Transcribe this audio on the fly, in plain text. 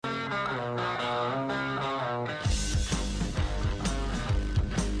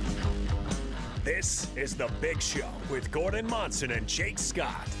This is The Big Show with Gordon Monson and Jake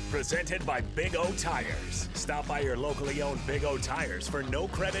Scott, presented by Big O Tires. Stop by your locally owned Big O Tires for no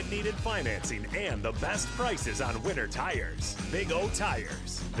credit needed financing and the best prices on winter tires. Big O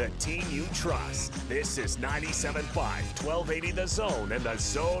Tires, the team you trust. This is 97.5, 1280 The Zone and the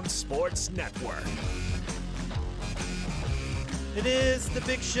Zone Sports Network. It is The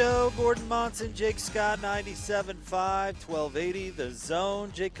Big Show. Gordon Monson, Jake Scott, 97.5, 1280 The Zone.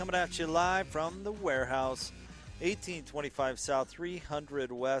 Jake coming at you live from the warehouse. 1825 South,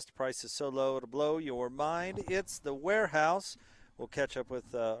 300 West. Price is so low to blow your mind. It's the warehouse. We'll catch up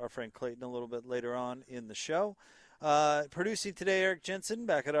with our friend Clayton a little bit later on in the show. Producing today, Eric Jensen,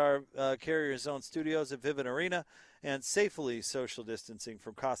 back at our Carrier Zone studios at Vivint Arena. And safely social distancing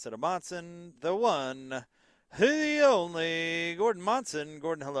from Casa de Monson, the one, the only, Gordon Monson.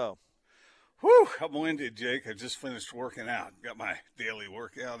 Gordon, hello. Whew, I'm winded, Jake. I just finished working out. Got my daily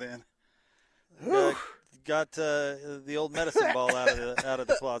workout in. Got the old medicine ball out of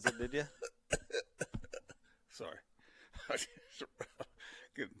the closet, did you? Sorry.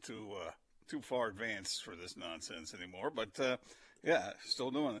 Getting too far advanced for this nonsense anymore. But, yeah,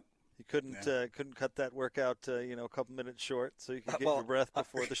 still doing it. You couldn't cut that workout, a couple minutes short so you could get your breath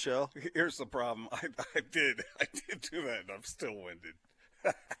before the show? Here's the problem. I did do that, and I'm still winded.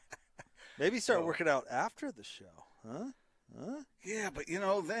 Maybe start working out after the show, huh? Yeah, but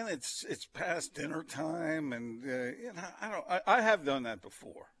then it's past dinner time, and I have done that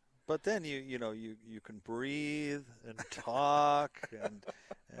before. But then you can breathe and talk and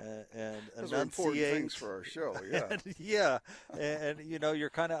Those are important things for our show. Yeah, and you're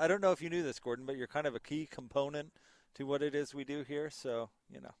kind of, I don't know if you knew this, Gordon, but you're kind of a key component to what it is we do here. So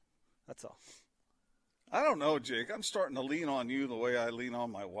that's all. I don't know, Jake. I'm starting to lean on you the way I lean on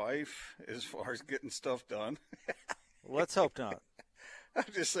my wife as far as getting stuff done. Let's hope not. I'm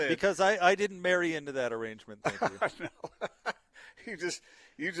just saying, because I didn't marry into that arrangement. Thank you. I know.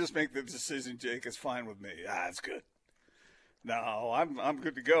 You just make the decision, Jake. It's fine with me. It's good. No, I'm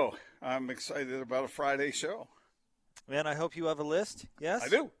good to go. I'm excited about a Friday show. Man, I hope you have a list. Yes, I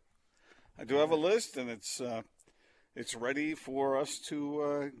do. I do have a list, and it's ready for us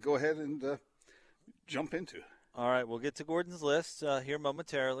to go ahead and jump into. All right, we'll get to Gordon's list here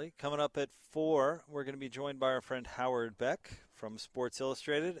momentarily. Coming up at 4, we're going to be joined by our friend Howard Beck from Sports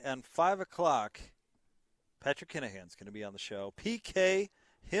Illustrated, and 5 o'clock, Patrick Kinahan's going to be on the show. PK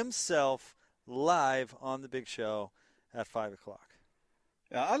himself live on the Big Show at 5 o'clock.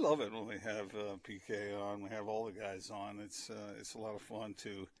 Yeah, I love it when we have PK on. We have all the guys on. It's a lot of fun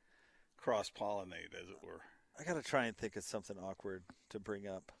to cross-pollinate, as it were. I got to try and think of something awkward to bring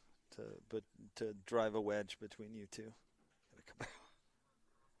up, to drive a wedge between you two.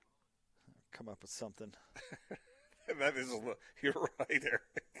 Come up with something. That is you're right,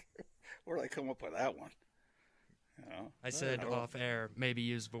 Eric. Where did I come up with that one? I said off air, maybe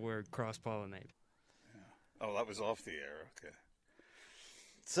use the word cross-pollinate. Yeah. Oh, that was off the air. Okay.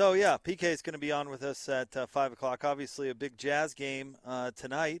 So, yeah, PK is going to be on with us at 5 o'clock. Obviously, a big Jazz game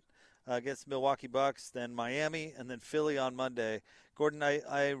tonight against Milwaukee Bucks, then Miami, and then Philly on Monday. Gordon,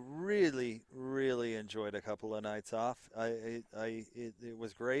 I really, really enjoyed a couple of nights off. It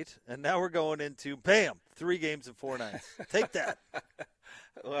was great. And now we're going into, bam, 3 games in 4 nights. Take that.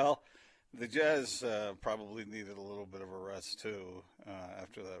 Well, the Jazz probably needed a little bit of a rest, too,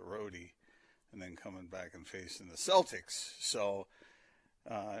 after that roadie, and then coming back and facing the Celtics. So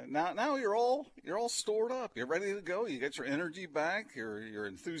now you're all stored up. You're ready to go. You get your energy back. You're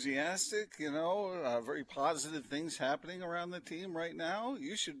enthusiastic. Very positive things happening around the team right now.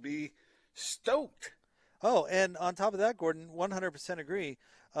 You should be stoked. Oh, and on top of that, Gordon, 100% agree.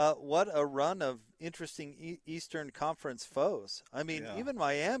 What a run of interesting Eastern Conference foes. I mean, even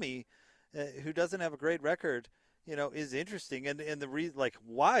Miami, who doesn't have a great record, is interesting. And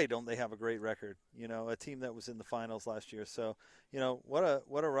why don't they have a great record? A team that was in the finals last year. So, what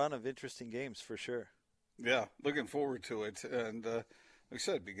a run of interesting games for sure. Yeah, looking forward to it. And like I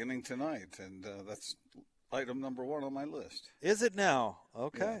said, beginning tonight. And that's item number 1 on my list. Is it now?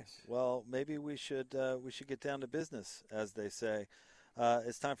 Okay. Yes. Well, maybe we should get down to business, as they say.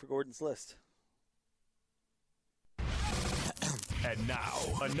 It's time for Gordon's list. And now,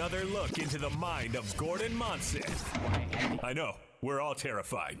 another look into the mind of Gordon Monson. I know, we're all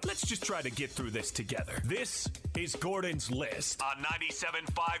terrified. Let's just try to get through this together. This is Gordon's List on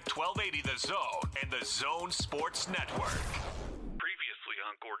 97.5, 1280 The Zone and the Zone Sports Network. Previously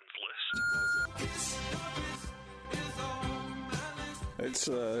on Gordon's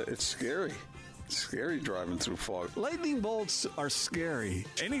List. It's scary. Scary driving through fog. Lightning bolts are scary.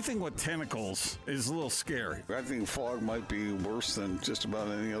 Anything with tentacles is a little scary. I think fog might be worse than just about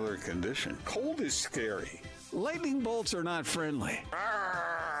any other condition. Cold is scary. Lightning bolts are not friendly.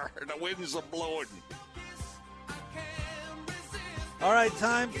 Arr, the winds are blowing. All right,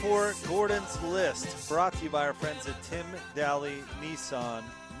 time for Gordon's List, brought to you by our friends at Tim Daly Nissan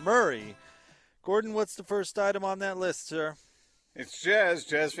Murray. Gordon, what's the first item on that list, sir? It's Jazz.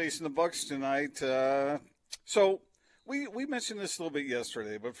 Jazz facing the Bucks tonight. So we mentioned this a little bit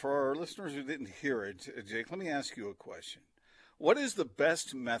yesterday, but for our listeners who didn't hear it, Jake, let me ask you a question. What is the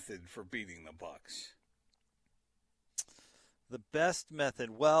best method for beating the Bucks? The best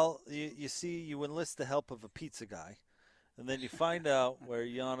method? Well, you see, you enlist the help of a pizza guy, and then you find out where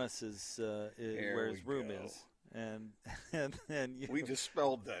Giannis is where his room is, and then we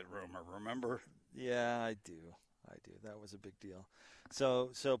dispelled that rumor. Remember? Yeah, I do. That was a big deal.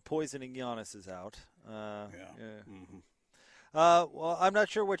 So poisoning Giannis is out. Yeah. Mm-hmm. Well, I'm not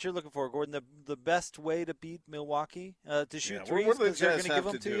sure what you're looking for, Gordon. The best way to beat Milwaukee to shoot threes because they're going to give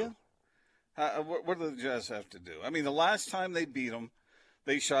them to you. What do the Jazz have to do? I mean, the last time they beat them,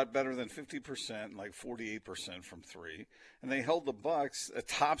 they shot better than 50%, like 48% from three, and they held the Bucks, a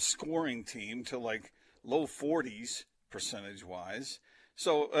top scoring team, to like low 40s percentage-wise.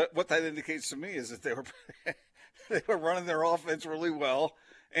 So what that indicates to me is that they were running their offense really well,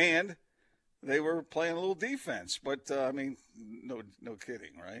 and they were playing a little defense. But I mean, no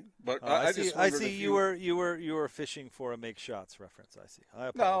kidding, right? But I see you were fishing for a make shots reference. I see.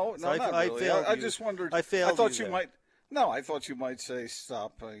 No, not really. I just wondered. I failed. I thought you might. No, I thought you might say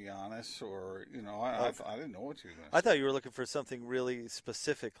stop Giannis, or I didn't know what you were going to say. I thought you were looking for something really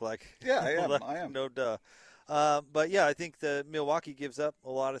specific, like I am. No duh. But yeah, I think the Milwaukee gives up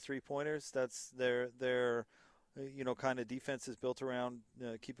a lot of 3-pointers. That's their kind of defense is built around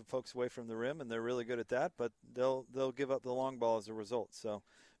keeping folks away from the rim, and they're really good at that. But they'll give up the long ball as a result. So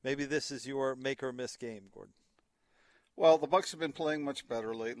maybe this is your make or miss game, Gordon. Well, the Bucks have been playing much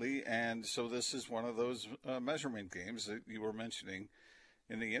better lately, and so this is one of those measurement games that you were mentioning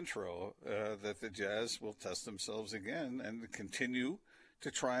in the intro, that the Jazz will test themselves again and continue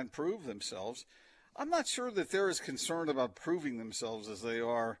to try and prove themselves. I'm not sure that they're as concerned about proving themselves as they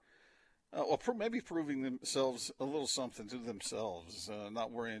are, maybe proving themselves a little something to themselves,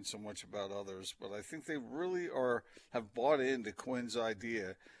 not worrying so much about others. But I think they really have bought into Quinn's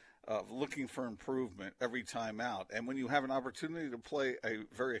idea of looking for improvement every time out. And when you have an opportunity to play a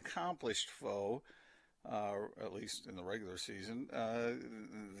very accomplished foe, at least in the regular season,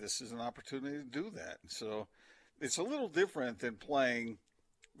 this is an opportunity to do that. So it's a little different than playing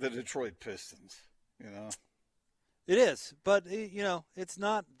the Detroit Pistons, It is, but it's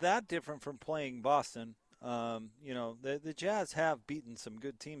not that different from playing Boston. The Jazz have beaten some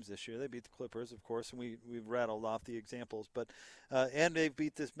good teams this year. They beat the Clippers, of course, and we've rattled off the examples. But and they've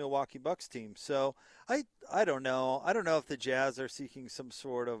beat this Milwaukee Bucks team. So I don't know. I don't know if the Jazz are seeking some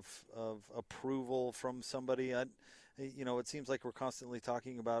sort of approval from somebody. It seems like we're constantly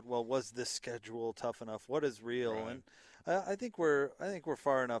talking about, well, was this schedule tough enough? What is real? Right. And I think we're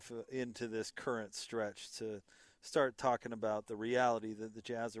far enough into this current stretch to start talking about the reality that the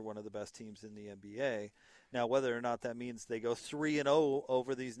Jazz are one of the best teams in the NBA. Now, whether or not that means they go 3-0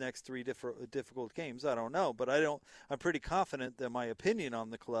 over these next three difficult games, I don't know. But I'm pretty confident that my opinion on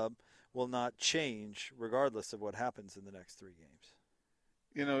the club will not change regardless of what happens in the next 3 games.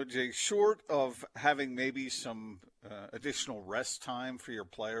 Jake, short of having maybe some additional rest time for your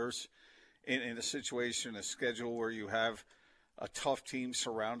players in a situation, a schedule where you have a tough team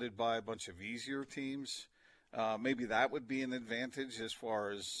surrounded by a bunch of easier teams, maybe that would be an advantage as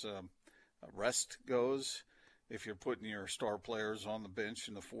far as rest goes if you're putting your star players on the bench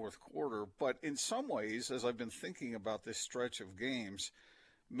in the fourth quarter. But in some ways, as I've been thinking about this stretch of games,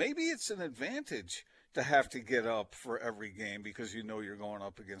 maybe it's an advantage to have to get up for every game because you're going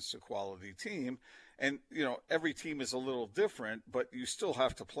up against a quality team. And, every team is a little different, but you still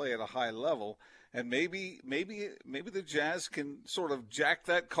have to play at a high level. And maybe the Jazz can sort of jack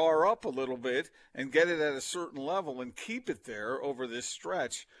that car up a little bit and get it at a certain level and keep it there over this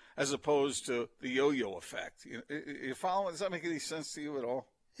stretch, as opposed to the yo-yo effect. You following? Does that make any sense to you at all?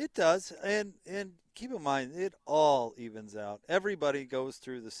 It does, and keep in mind, it all evens out. Everybody goes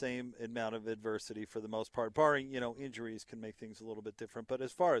through the same amount of adversity for the most part, barring, injuries can make things a little bit different. But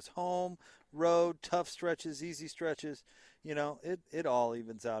as far as home, road, tough stretches, easy stretches, it all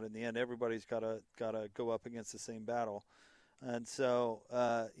evens out in the end. Everybody's got to go up against the same battle. And so,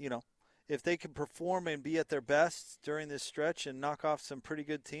 if they can perform and be at their best during this stretch and knock off some pretty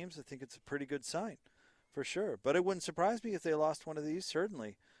good teams, I think it's a pretty good sign. For sure. But it wouldn't surprise me if they lost one of these,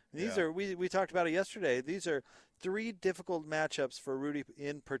 certainly. These are we talked about it yesterday. These are 3 difficult matchups for Rudy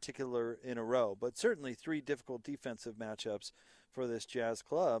in particular in a row, but certainly 3 difficult defensive matchups for this Jazz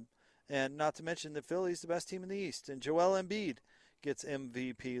club. And not to mention that Philly's the best team in the East, and Joel Embiid gets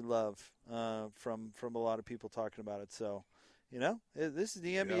MVP love from a lot of people talking about it. So, this is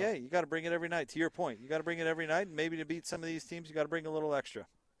the NBA. Yeah. You got to bring it every night. To your point, you got to bring it every night, and maybe to beat some of these teams, you got to bring a little extra.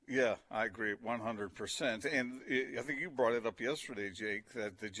 Yeah, I agree 100%. And I think you brought it up yesterday, Jake,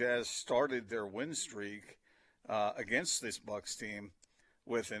 that the Jazz started their win streak against this Bucks team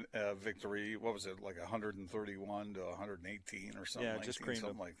with a victory. What was it, like 131 to 118 or something? Yeah, just creamed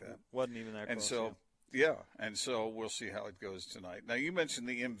something them. like that. Wasn't even that close. And so, and so we'll see how it goes tonight. Now, you mentioned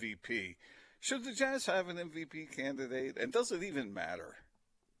the MVP. Should the Jazz have an MVP candidate, and does it even matter?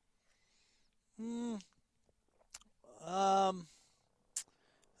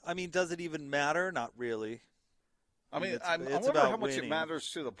 I mean, does it even matter? Not really. I mean, it's I wonder about how much winning. it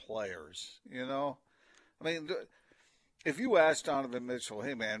matters to the players, I mean, if you asked Donovan Mitchell,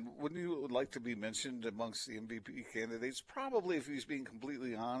 hey, man, wouldn't you like to be mentioned amongst the MVP candidates? Probably, if he's being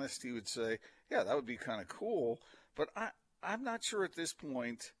completely honest, he would say, yeah, that would be kind of cool. But I'm not sure at this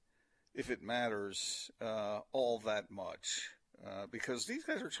point if it matters all that much because these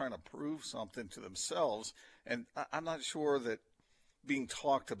guys are trying to prove something to themselves. And I'm not sure that being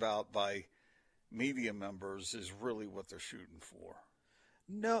talked about by media members is really what they're shooting for.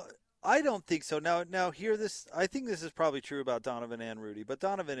 No, I don't think so. Now hear this. I think this is probably true about Donovan and Rudy, but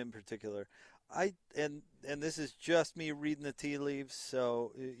Donovan in particular. And this is just me reading the tea leaves,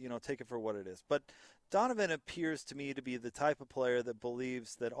 so take it for what it is. But Donovan appears to me to be the type of player that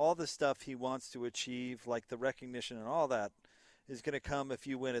believes that all the stuff he wants to achieve, like the recognition and all that, is going to come if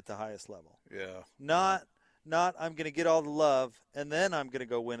you win at the highest level. Yeah. Not I'm going to get all the love and then I'm going to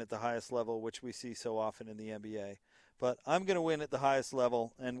go win at the highest level, which we see so often in the NBA. But I'm going to win at the highest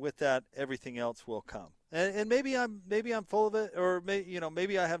level, and with that, everything else will come. And maybe I'm full of it, or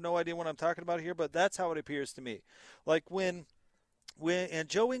maybe I have no idea what I'm talking about here. But that's how it appears to me. Like when and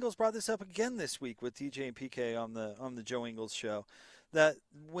Joe Ingles brought this up again this week with DJ and PK on the Joe Ingles show, that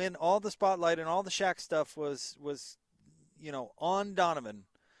when all the spotlight and all the Shaq stuff was on Donovan,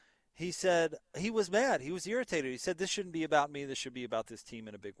 he said he was mad. He was irritated. He said, this shouldn't be about me. This should be about this team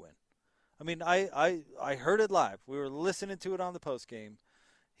and a big win. I mean, I heard it live. We were listening to it on the post game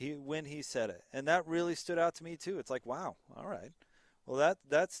when he said it. And that really stood out to me too. It's like, wow, all right. Well,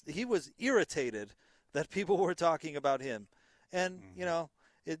 he was irritated that people were talking about him. And,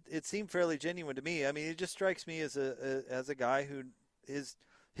 it seemed fairly genuine to me. I mean, it just strikes me as a guy who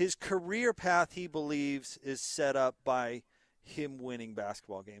his career path, he believes, is set up by him winning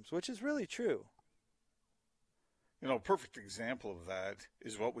basketball games, which is really true. A perfect example of that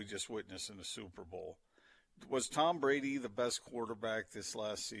is what we just witnessed in the Super Bowl. Was Tom Brady the best quarterback this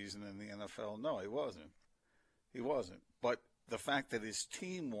last season in the NFL? No, he wasn't. He wasn't. But the fact that his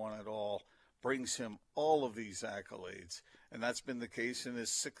team won it all brings him all of these accolades, and that's been the case in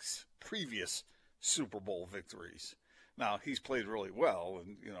his 6 previous Super Bowl victories. Now, he's played really well,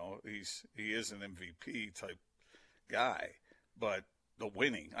 and, he is an MVP type guy, but the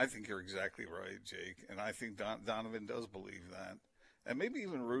winning, I think you're exactly right, Jake, and I think Donovan does believe that. And maybe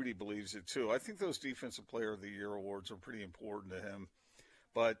even Rudy believes it too. I think those Defensive Player of the Year awards are pretty important to him.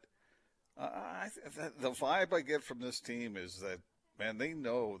 But the vibe I get from this team is that, man, they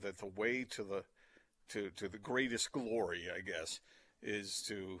know that the way to the greatest glory, I guess, is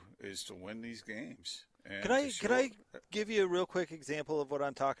to win these games. And Could I give you a real quick example of what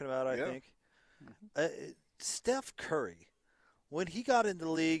I'm talking about? I think Steph Curry. When he got into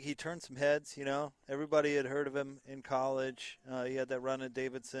the league, he turned some heads, Everybody had heard of him in college. He had that run at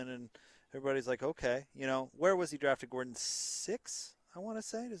Davidson, and everybody's like, okay. Where was he drafted, Gordon? 6, I want to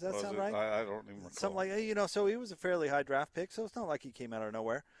say. Does that sound right? I don't even recall. Something like that. So he was a fairly high draft pick, so it's not like he came out of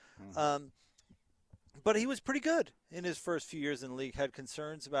nowhere. Mm-hmm. But he was pretty good in his first few years in the league. Had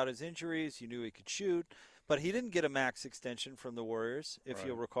concerns about his injuries. You knew he could shoot. But he didn't get a max extension from the Warriors, if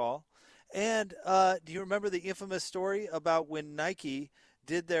you'll recall. And do you remember the infamous story about when Nike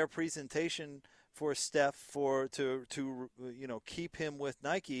did their presentation for Steph to keep him with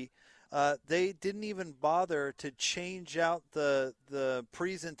Nike? They didn't even bother to change out the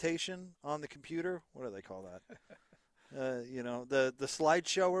presentation on the computer. What do they call that? The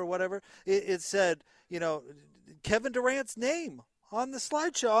slideshow or whatever. It said, Kevin Durant's name on the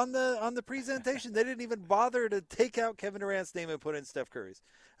slideshow, on the presentation. They didn't even bother to take out Kevin Durant's name and put in Steph Curry's.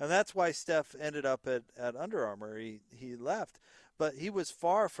 And that's why Steph ended up at Under Armour. He left. But he was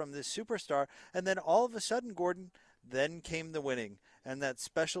far from this superstar. And then all of a sudden, Gordon, Then came the winning and that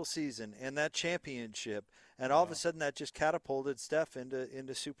special season and that championship. And all of a sudden that just catapulted Steph into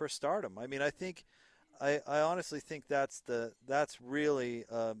superstardom. I mean, I honestly think that's really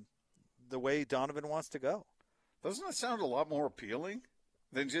the way Donovan wants to go. Doesn't that sound a lot more appealing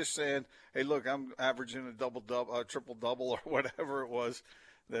than just saying, hey, look, I'm averaging a triple-double or whatever it was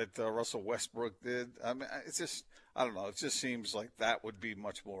that Russell Westbrook did? I mean, it's just, I don't know. It just seems like that would be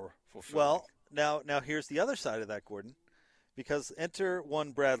much more fulfilling. Well, now here's the other side of that, Gordon, because enter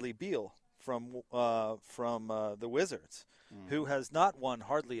one Bradley Beal from the Wizards, who has not won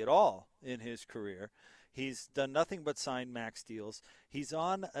hardly at all in his career. He's done nothing but sign max deals. He's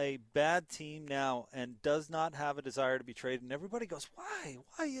on a bad team now and does not have a desire to be traded. And everybody goes, why?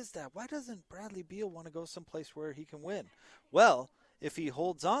 Why is that? Why doesn't Bradley Beal want to go someplace where he can win? Well, if he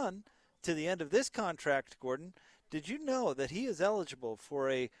holds on to the end of this contract, Gordon, did you know that he is eligible for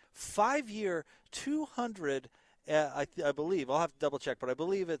a 5-year, 200? I believe I'll have to double check, but I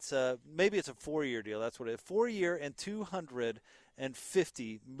believe it's maybe it's a 4-year deal. That's what it is. 4-year and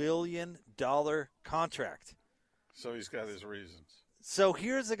 $250 million contract. So he's got his reasons. So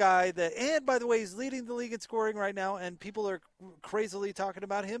here's a guy that, and by the way, he's leading the league in scoring right now, and people are crazily talking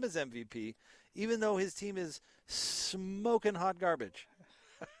about him as MVP, even though his team is smoking hot garbage.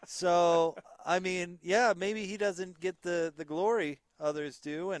 So, I mean, yeah, maybe he doesn't get the glory others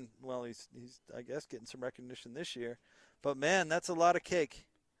do, and, well, he's I guess, getting some recognition this year. But, man, that's a lot of cake.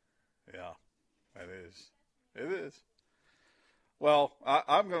 Yeah, that is. It is. Well,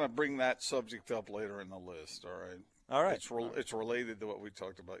 I'm going to bring that subject up later in the list, all right? All right. It's related to what we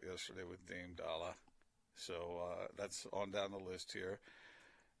talked about yesterday with Dame Dalla. So that's on down the list here.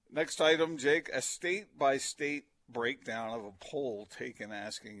 Next item, Jake, a state-by-state breakdown of a poll taken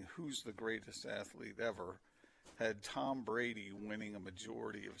asking who's the greatest athlete ever had Tom Brady winning a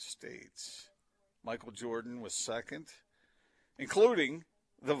majority of states. Michael Jordan was second, including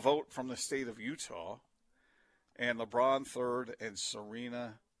the vote from the state of Utah, and LeBron third, and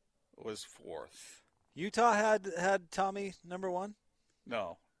Serena was fourth. Utah had Tommy number one?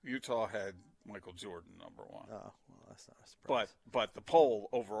 No, Utah had Michael Jordan number one. Oh, well, that's not a surprise. But the poll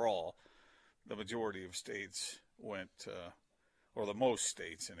overall, the majority of states went, or the most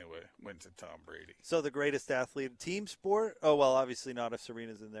states anyway, went to Tom Brady. So the greatest athlete, team sport? Oh, well, obviously not if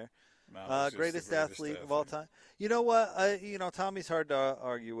Serena's in there. No, greatest athlete of all time. You know what? Tommy's hard to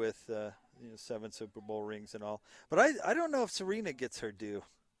argue with, 7 Super Bowl rings and all. But I don't know if Serena gets her due.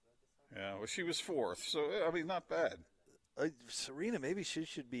 Yeah, well, she was fourth, so, I mean, not bad. Serena, maybe she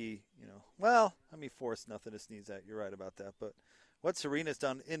should be, fourth's nothing to sneeze at. You're right about that. But what Serena's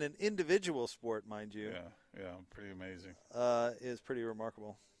done in an individual sport, mind you. Yeah, pretty amazing. Is pretty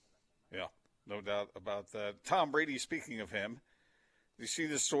remarkable. Yeah, no doubt about that. Tom Brady, speaking of him, you see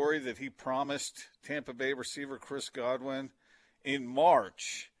the story that he promised Tampa Bay receiver Chris Godwin in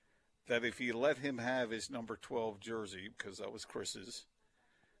March that if he let him have his number 12 jersey, because that was Chris's,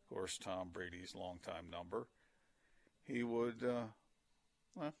 of course, Tom Brady's longtime number, he would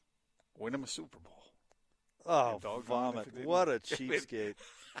win him a Super Bowl. Oh, vomit. What a cheapskate.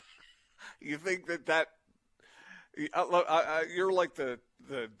 You think that you're like the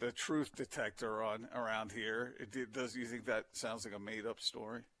truth detector around here. Do you think that sounds like a made-up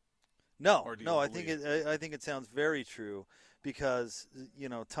story? No, I think it sounds very true because,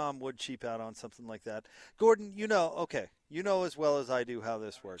 Tom would cheap out on something like that. Gordon, you know as well as I do how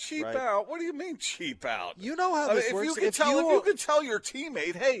this works, cheap right? out? What do you mean cheap out? You know how this works. If you could tell your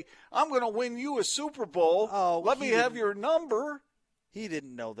teammate, hey, I'm going to win you a Super Bowl, let me have your number. He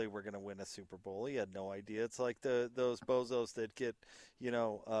didn't know they were going to win a Super Bowl. He had no idea. It's like those bozos that get,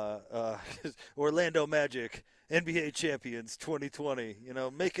 Orlando Magic, NBA champions 2020,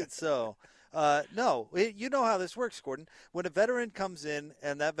 make it so. No, you know how this works, Gordon. When a veteran comes in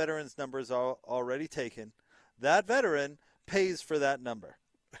and that veteran's number is already taken, that veteran pays for that number.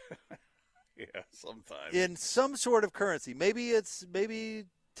 Yeah, sometimes. In some sort of currency. Maybe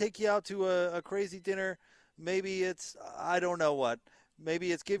take you out to a crazy dinner. Maybe it's, I don't know what.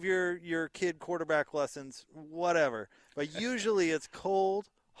 Maybe it's give your kid quarterback lessons, whatever. But usually it's cold,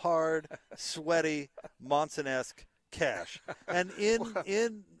 hard, sweaty, Monson-esque cash. And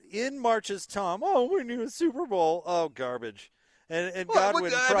in marches Tom, win you a Super Bowl. Oh, garbage. And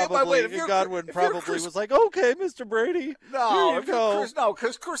Godwin probably was like, okay, Mr. Brady, no, here you go.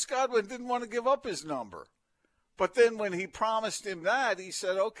 Because Chris Godwin didn't want to give up his number. But then when he promised him that, he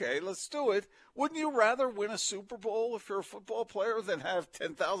said, okay, let's do it. Wouldn't you rather win a Super Bowl if you're a football player than have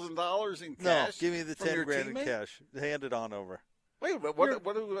 $10,000 in cash? No, give me the $10,000 in teammate? cash. Hand it on over. Wait a minute.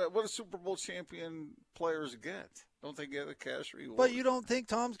 What do Super Bowl champion players get? Don't they get a cash reward? But you don't think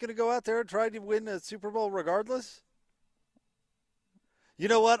Tom's going to go out there and try to win a Super Bowl regardless? You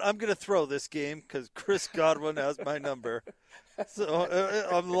know what? I'm going to throw this game because Chris Godwin has my number. So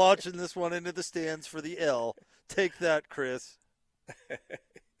I'm launching this one into the stands for the L. Take that, Chris.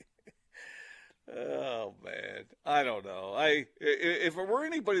 Oh, man. I don't know. If it were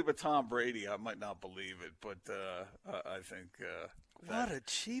anybody but Tom Brady, I might not believe it. But I think what a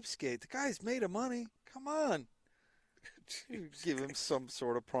cheapskate. The guy's made of money. Come on. Give him some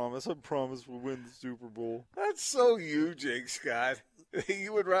sort of promise. I promise we'll win the Super Bowl. That's so you, Jake Scott.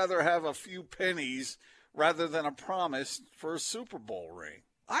 You would rather have a few pennies rather than a promise for a Super Bowl ring.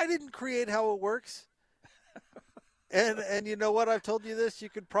 I didn't create how it works. And you know what? I've told you this. You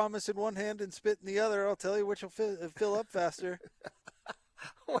could promise in one hand and spit in the other. I'll tell you which will fill up faster.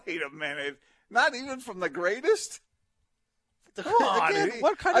 Wait a minute. Not even from the greatest? Come on. Again,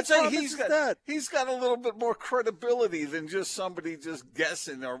 what kind of promise is that? He's got a little bit more credibility than just somebody just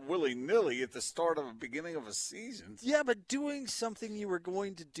guessing or willy-nilly at the start of the beginning of a season. Yeah, but doing something you were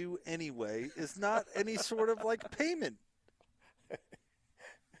going to do anyway is not any sort of like payment.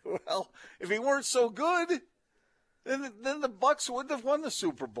 Well, if he weren't so good, then the Bucs wouldn't have won the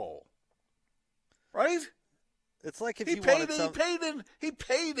Super Bowl, right? It's like if he you paid, wanted he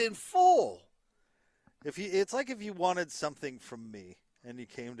paid in full. It's like if you wanted something from me and you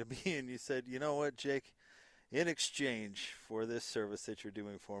came to me and you said, you know what, Jake, in exchange for this service that you're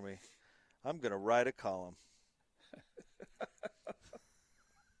doing for me, I'm going to write a column.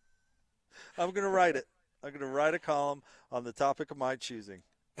 I'm going to write it. I'm going to write a column on the topic of my choosing.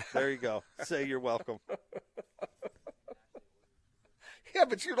 There you go. Say you're welcome. Yeah,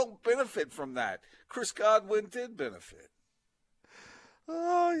 but you don't benefit from that. Chris Godwin did benefit.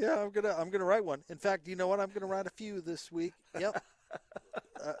 Oh yeah, I'm gonna write one. In fact, you know what? I'm gonna write a few this week. Yep,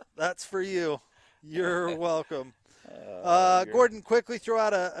 that's for you. You're welcome. Gordon, quickly throw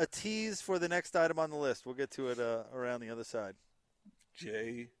out a tease for the next item on the list. We'll get to it around the other side.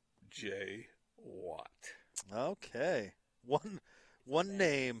 J.J. Watt. Okay, one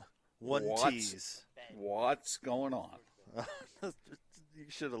name, one tease. What's going on? You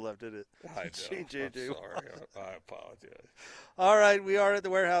should have left it at I know. JJ. I'm sorry. I apologize. All right, we are at the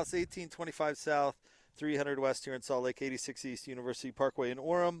warehouse, 1825 South, 300 West here in Salt Lake, 86 East, University Parkway in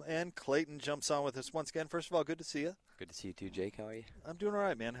Orem, and Clayton jumps on with us once again. First of all, good to see you. Good to see you too, Jake. How are you? I'm doing all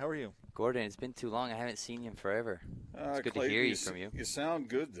right, man. How are you? Gordon, it's been too long. I haven't seen you in forever. It's good Clayton, to hear from you. You sound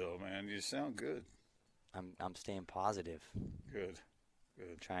good, though, man. You sound good. I'm staying positive. Good.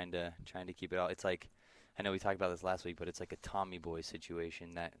 Trying to keep it all. It's like, I know we talked about this last week, but it's like a Tommy Boy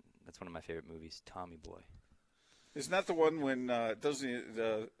situation. That's one of my favorite movies, Tommy Boy. Isn't that the one when doesn't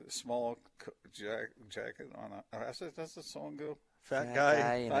the small jacket on a? Does the song go? Fat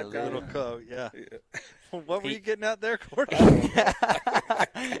guy in a little coat. Yeah. What were you getting at there, Gordon?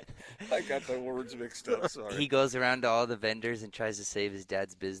 I got the words mixed up. Sorry. He goes around to all the vendors and tries to save his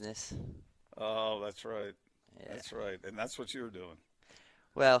dad's business. Oh, that's right. Yeah. That's right, and that's what you were doing.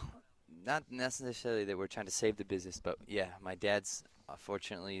 Well, not necessarily that we're trying to save the business, but yeah, my dad's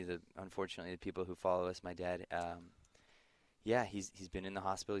unfortunately the people who follow us. My dad, he's been in the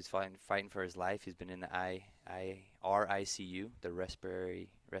hospital. He's fighting for his life. He's been in the RICU, the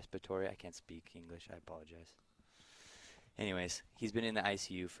respiratory. I can't speak English. I apologize. Anyways, he's been in the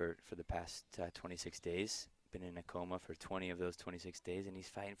ICU for the past 26 days. Been in a coma for 20 of those 26 days, and he's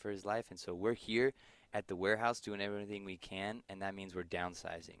fighting for his life. And so we're here at the warehouse doing everything we can, and that means we're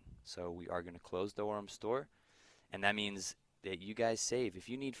downsizing. So we are going to close the Orem store, and that means that you guys save. If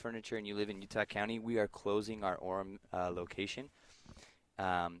you need furniture and you live in Utah County, we are closing our Orem location,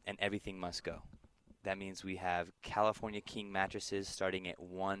 and everything must go. That means we have California King mattresses starting at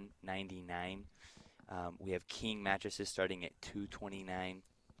 $199. We have King mattresses starting at $229.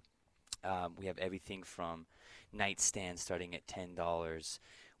 We have everything from nightstands starting at $10.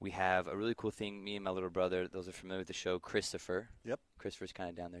 We have a really cool thing, me and my little brother, those are familiar with the show, Christopher. Yep. Christopher's kind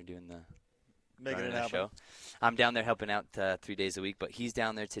of down there doing making it happen. Show. I'm down there helping out 3 days a week, but he's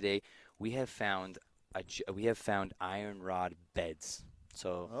down there today. We have found iron rod beds.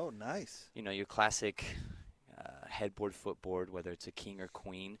 So, oh, nice. You know, your classic headboard, footboard, whether it's a king or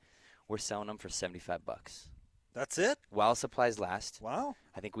queen, we're selling them for $75. That's it? While supplies last. Wow.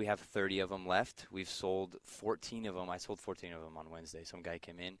 I think we have 30 of them left. We've sold 14 of them. I sold 14 of them on Wednesday. Some guy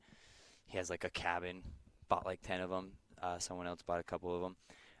came in. He has like a cabin, bought like 10 of them. Someone else bought a couple of them.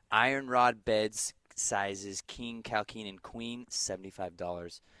 Iron rod beds, sizes king, king, and queen,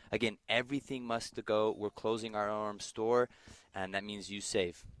 $75. Again, everything must go. We're closing our Orem store, and that means you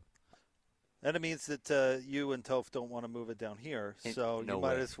save. And it means that you and Toph don't want to move it down here, so no you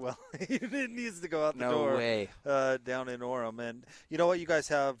might way. as well. It needs to go out the No door way. Down in Orem. And you know what? You guys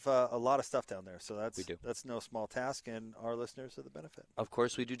have a lot of stuff down there, so We do. that's no small task, and our listeners are the benefit. Of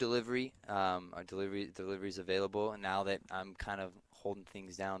course, we do delivery. Our delivery is available. And now that I'm kind of holding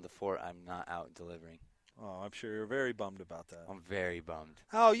things down, the fort, I'm not out delivering. Oh, I'm sure you're very bummed about that. I'm very bummed.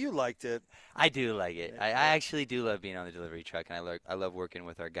 Oh, you liked it. I do like it. I actually do love being on the delivery truck, and I love working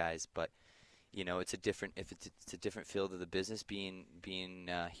with our guys. But you know, it's a different field of the business. Being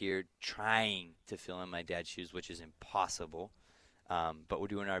here, trying to fill in my dad's shoes, which is impossible. But we're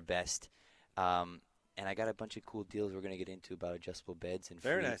doing our best. And I got a bunch of cool deals we're going to get into about adjustable beds and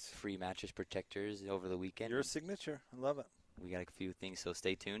free mattress protectors over the weekend. Your signature. I love it. We got a few things, so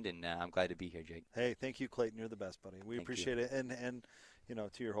stay tuned, and I'm glad to be here, Jake. Hey, thank you, Clayton. You're the best, buddy. We Thank appreciate it. And you know,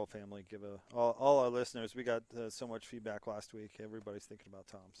 to your whole family, give all our listeners. We got so much feedback last week. Everybody's thinking about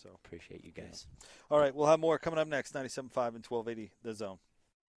Tom. So Appreciate you guys. All right, we'll have more coming up next. 97.5 and 1280 The Zone.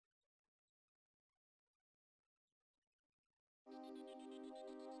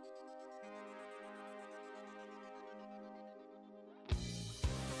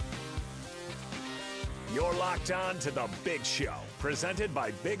 You're locked on to The Big Show, presented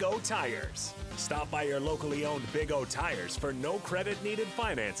by Big O Tires. Stop by your locally owned Big O Tires for no credit needed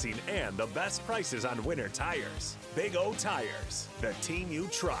financing and the best prices on winter tires. Big O Tires, the team you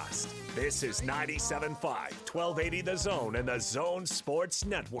trust. This is 97.5, 1280 The Zone and the Zone Sports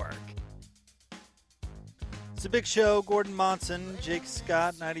Network. It's a big show. Gordon Monson, Jake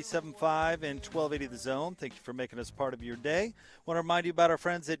Scott, 97.5 and 1280 The Zone. Thank you for making us part of your day. Want to remind you about our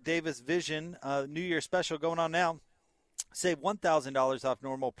friends at Davis Vision. New Year special going on now. Save $1,000 off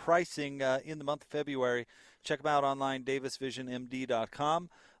normal pricing in the month of February. Check them out online, davisvisionmd.com.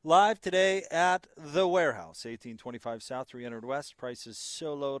 Live today at The Warehouse, 1825 South, 300 West. Price is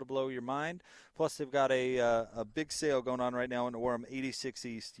so low to blow your mind. Plus, they've got a big sale going on right now in Orem, 86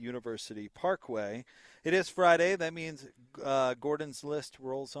 East University Parkway. It is Friday. That means Gordon's list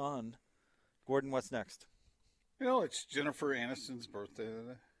rolls on. Gordon, what's next? You know, it's Jennifer Aniston's birthday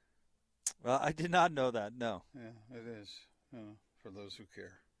today. Well, I did not know that, no. Yeah, it is, for those who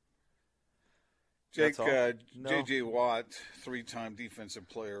care. Jake, No. J.J. Watt, three-time Defensive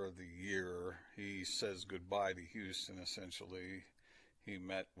Player of the Year. He says goodbye to Houston, essentially. He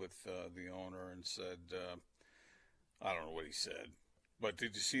met with the owner and said, I don't know what he said, but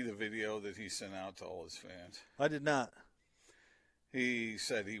did you see the video that he sent out to all his fans? I did not. He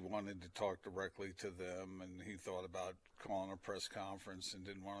said he wanted to talk directly to them, and he thought about calling a press conference and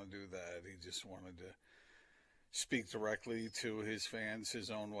didn't want to do that. He just wanted to speak directly to his fans his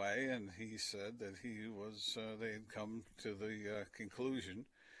own way, and he said that they had come to the conclusion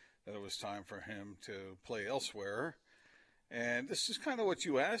that it was time for him to play elsewhere. And this is kind of what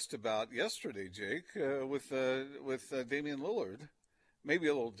you asked about yesterday, Jake, with Damian Lillard. Maybe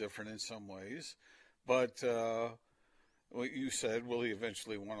a little different in some ways, but what you said, will he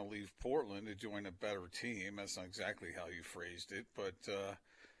eventually want to leave Portland to join a better team? That's not exactly how you phrased it, but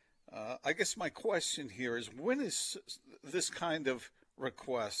I guess my question here is, when is this kind of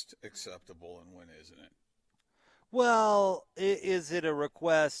request acceptable and when isn't it? Well, is it a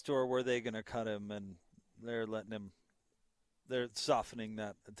request, or were they going to cut him and they're softening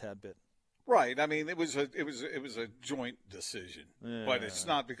that a tad bit? Right. I mean, it was a joint decision, but it's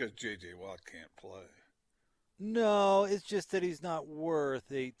not because J.J. Watt can't play. No, it's just that he's not worth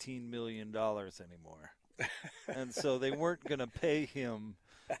 $18 million anymore. And so they weren't going to pay him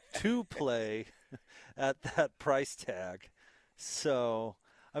to play at that price tag. So,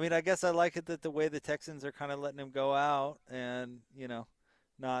 I mean, I guess I like it that the way the Texans are kind of letting him go out and,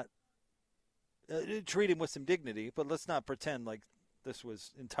 not treat him with some dignity. But let's not pretend like this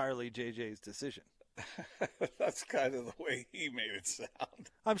was entirely JJ's decision. That's kind of the way he made it sound.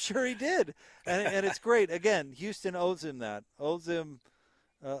 I'm sure he did. And it's great. Again, Houston owes him that. Owes him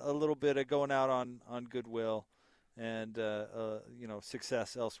a little bit of going out on goodwill and,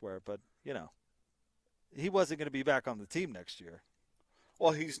 success elsewhere. But, he wasn't going to be back on the team next year.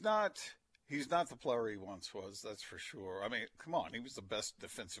 Well, he's not the player he once was, that's for sure. I mean, come on. He was the best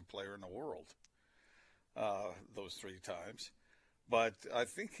defensive player in the world those three times. But I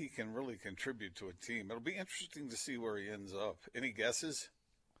think he can really contribute to a team. It'll be interesting to see where he ends up. Any guesses?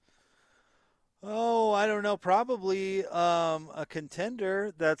 Oh, I don't know. Probably a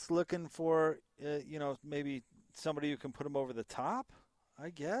contender that's looking for, maybe somebody who can put him over the top, I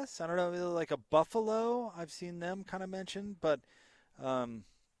guess. I don't know, like a Buffalo. I've seen them kind of mentioned. But I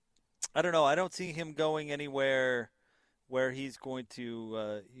don't know. I don't see him going anywhere where he's going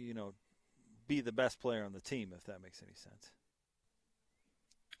to, be the best player on the team, if that makes any sense.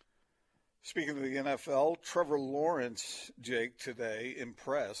 Speaking of the NFL, Trevor Lawrence, Jake, today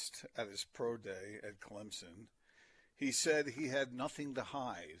impressed at his pro day at Clemson. He said he had nothing to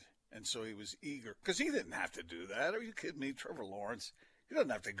hide, and so he was eager. Because he didn't have to do that. Are you kidding me? Trevor Lawrence, he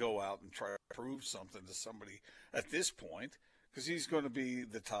doesn't have to go out and try to prove something to somebody at this point, because he's going to be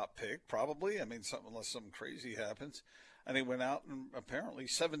the top pick, probably. I mean, unless something crazy happens. And he went out, and apparently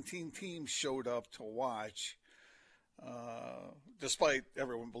 17 teams showed up to watch, despite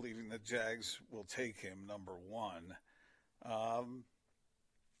everyone believing the Jags will take him number one.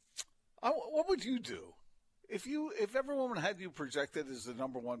 What would you do? If everyone had you projected as the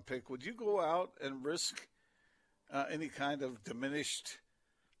number one pick, would you go out and risk any kind of diminished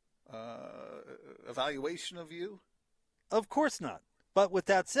evaluation of you? Of course not. But with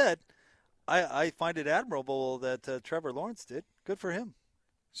that said, I find it admirable that Trevor Lawrence did. Good for him.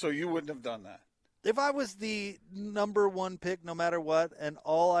 So you wouldn't have done that? If I was the number one pick, no matter what, and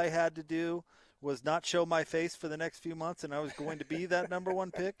all I had to do was not show my face for the next few months and I was going to be that number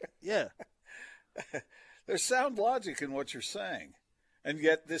one pick, yeah. There's sound logic in what you're saying. And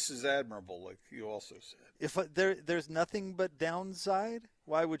yet this is admirable, like you also said. If there's nothing but downside,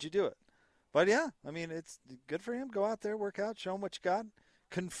 why would you do it? But, yeah, I mean, it's good for him. Go out there, work out, show him what you got.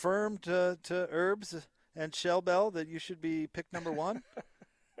 Confirm to Herbs and Shell Bell that you should be pick number one.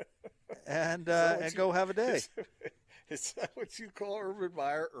 And go have a day. Is that what you call Urban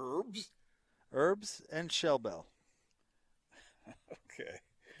Meyer, Herbs? Herbs and Shell Bell. Okay.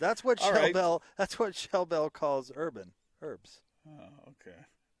 That's what Shell Bell calls Urban. Herbs. Oh, okay.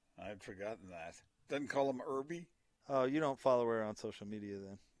 I had forgotten that. Doesn't call him Herbie? Oh, you don't follow her on social media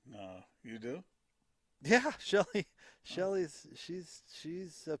then? No, you do? Yeah, Shelly's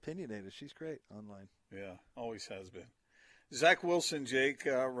she's opinionated. She's great online. Yeah, always has been. Zach Wilson, Jake,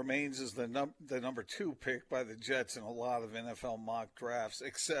 remains as the number two pick by the Jets in a lot of NFL mock drafts,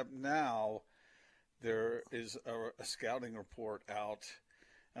 except now there is a scouting report out,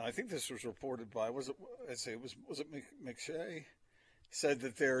 and I think this was reported by, was it McShay? Said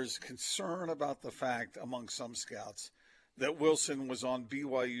that there's concern about the fact among some scouts that Wilson was on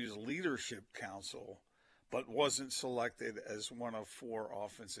BYU's leadership council, but wasn't selected as one of 4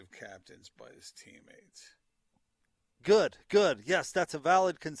 offensive captains by his teammates. Good. Yes, that's a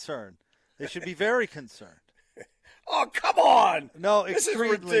valid concern. They should be very concerned. Oh, come on! No, this is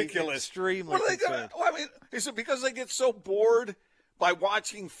ridiculous. Extremely concerned. I mean, is it because they get so bored by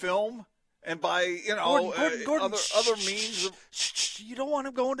watching film and by Gordon, other means of? You don't want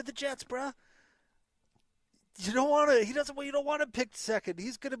him going to the Jets, bruh. You don't want to. You don't want him picked second.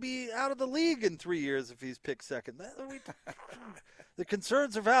 He's going to be out of the league in 3 years if he's picked second. The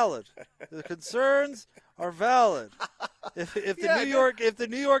concerns are valid. The concerns are valid. If the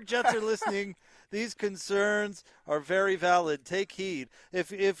New York Jets are listening, these concerns are very valid. Take heed.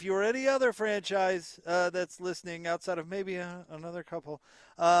 If you're any other franchise that's listening outside of maybe another couple,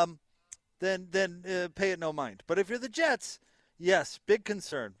 then pay it no mind. But if you're the Jets, yes, big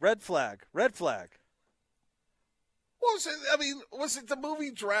concern. Red flag. Was it the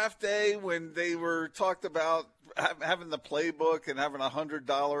movie Draft Day when they were talked about having the playbook and having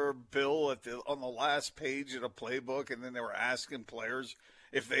 $100 bill on the last page of the playbook, and then they were asking players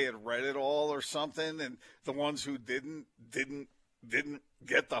if they had read it all or something, and the ones who didn't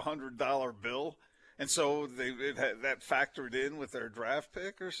get the $100 bill, and so that factored in with their draft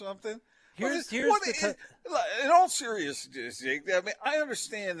pick or something. In all seriousness, Jake, I mean, I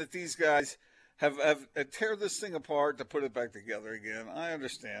understand that these guys have tear this thing apart to put it back together again. I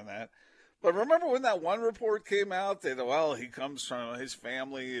understand that. But remember when that one report came out that, well, he comes from, his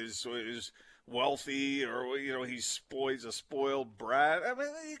family is wealthy, or, he's a spoiled brat. I mean,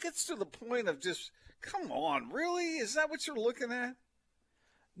 it gets to the point of just, come on, really? Is that what you're looking at?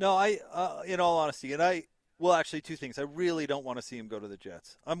 No, in all honesty, actually, 2 things. I really don't want to see him go to the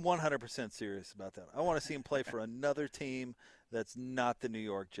Jets. I'm 100% serious about that. I want to see him play for another team that's not the New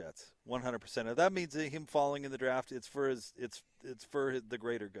York Jets. 100%. If that means him falling in the draft, it's for the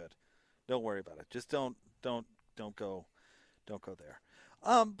greater good. Don't worry about it. Just don't go there.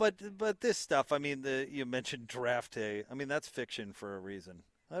 But this stuff, I mean, you mentioned Draft Day. I mean, that's fiction for a reason.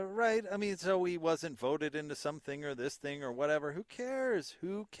 Right? I mean, so he wasn't voted into something or this thing or whatever. Who cares?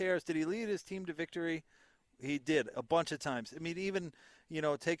 Did he lead his team to victory? He did a bunch of times. I mean, even,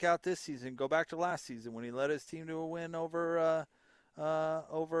 take out this season, go back to last season when he led his team to a win over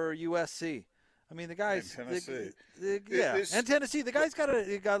USC. I mean, the guys, and Tennessee. And Tennessee. The guy's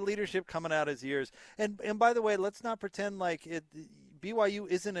got leadership coming out his ears. And by the way, let's not pretend like BYU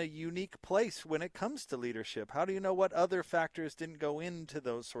isn't a unique place when it comes to leadership. How do you know what other factors didn't go into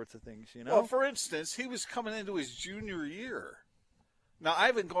those sorts of things? Well, for instance, he was coming into his junior year. Now, I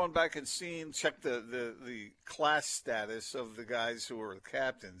haven't gone back and checked the class status of the guys who were the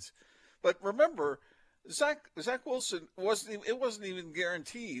captains. But remember, Zach Wilson wasn't even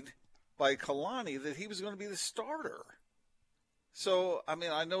guaranteed by Kalani that he was going to be the starter. So, I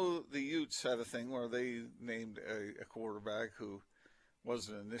mean, I know the Utes had a thing where they named a quarterback who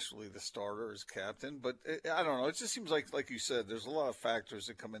wasn't initially the starter as captain, but I don't know. It just seems like you said, there's a lot of factors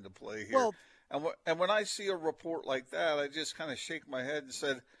that come into play here. Well, and when I see a report like that, I just kind of shake my head and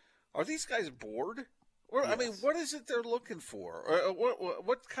said, "Are these guys bored? Or, yes. I mean, what is it they're looking for? Or,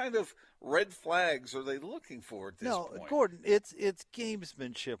 what kind of red flags are they looking for at this point?" No, Gordon, it's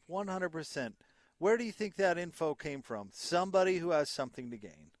gamesmanship, 100%. Where do you think that info came from? Somebody who has something to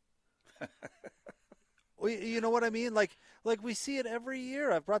gain. You know what I mean? Like we see it every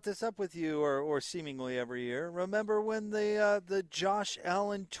year. I've brought this up with you, or seemingly every year. Remember when the Josh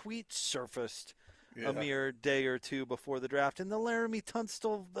Allen tweet surfaced a mere day or two before the draft, and the Laramie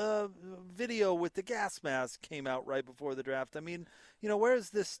Tunstall video with the gas mask came out right before the draft? I mean, where is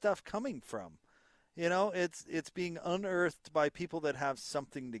this stuff coming from? It's being unearthed by people that have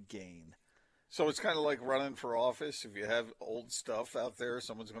something to gain. So it's kind of like running for office. If you have old stuff out there,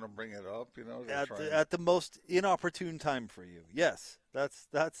 someone's going to bring it up. At the most inopportune time for you. Yes, that's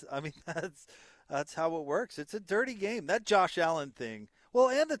how it works. It's a dirty game. That Josh Allen thing, well,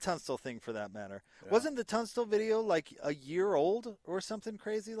 and the Tunstall thing for that matter. Yeah. Wasn't the Tunstall video like a year old or something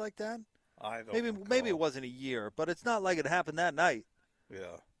crazy like that? I don't. Maybe it wasn't a year, but it's not like it happened that night.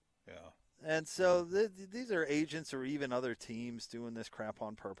 Yeah. And so these are agents or even other teams doing this crap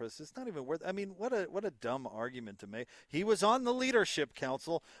on purpose. It's not even worth. I mean, what a dumb argument to make. He was on the leadership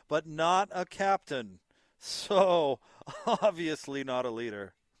council, but not a captain, so obviously not a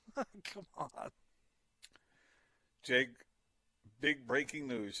leader. Come on, Jake. Big breaking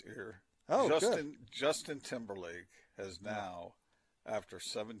news here. Oh, good. Justin Timberlake has now, after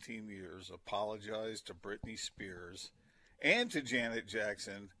 17 years, apologized to Britney Spears and to Janet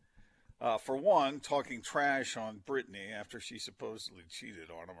Jackson. For one, talking trash on Britney after she supposedly cheated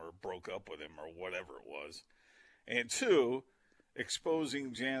on him or broke up with him or whatever it was. And two,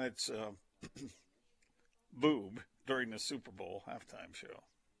 exposing Janet's boob during the Super Bowl halftime show.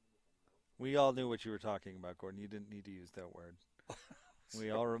 We all knew what you were talking about, Gordon. You didn't need to use that word.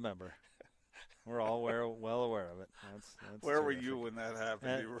 We all remember. We're all well aware of it. That's Where were you when that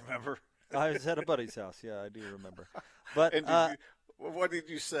happened? Do you remember? I was at a buddy's house. Yeah, I do remember. But what did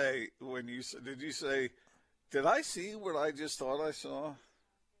you say when did you say, "Did I see what I just thought I saw"?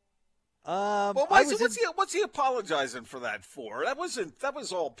 What's he apologizing for that for? That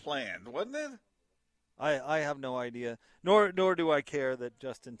was all planned, wasn't it? I have no idea. Nor do I care that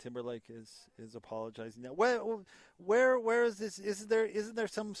Justin Timberlake is apologizing now. Where is this? Isn't there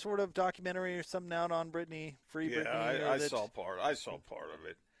some sort of documentary or something out on Britney, Britney? Yeah, I saw part of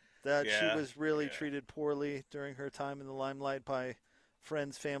it. That she was really treated poorly during her time in the limelight by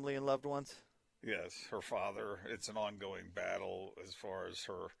friends, family, and loved ones. Yes, her father. It's an ongoing battle as far as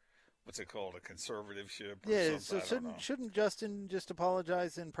her, what's it called, a conservativeship? Yeah, so shouldn't Justin just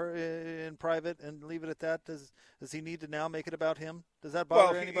apologize in private and leave it at that? Does he need to now make it about him? Does that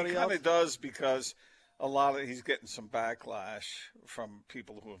bother anybody else? He kind of does, because he's getting some backlash from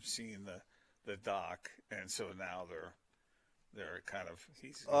people who have seen the doc, and so now they're kind of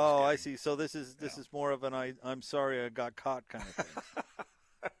he's I see. So this is more of an I'm sorry I got caught kind of thing.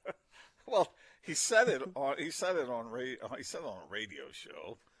 Well, he said it on a radio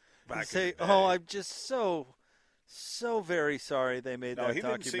show. I'm just so very sorry they made that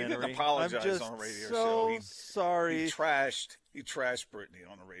documentary. He didn't apologize on a radio show. He sorry. He trashed Britney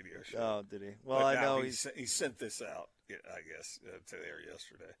on a radio show. Oh, did he? Well, I know he sent this out, I guess, today or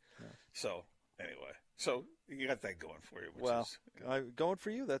yesterday. Yeah. So anyway, so you got that going for you. Going for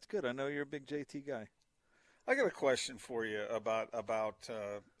you. That's good. I know you're a big JT guy. I got a question for you about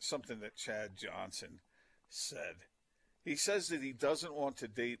something that Chad Johnson said. He says that he doesn't want to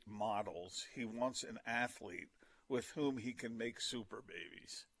date models. He wants an athlete with whom he can make super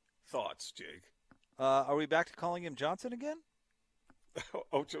babies. Thoughts, Jake? Are we back to calling him Johnson again?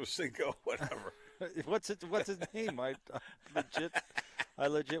 Ocho Cinco, whatever. What's his name? I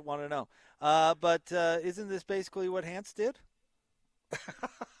legit want to know. But isn't this basically what Hans did?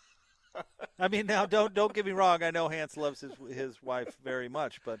 I mean, now don't get me wrong. I know Hans loves his wife very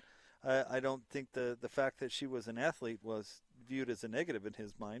much, but I don't think the fact that she was an athlete was viewed as a negative in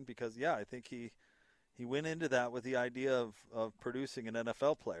his mind, because I think he went into that with the idea of producing an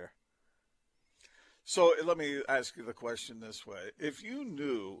NFL player. So let me ask you the question this way: if you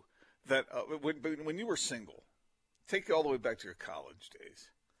knew that when you were single, take you all the way back to your college days,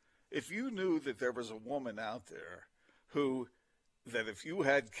 if you knew that there was a woman out there who that if you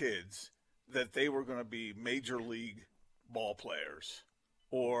had kids, that they were going to be major league ball players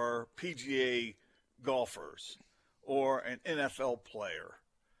or PGA golfers or an NFL player,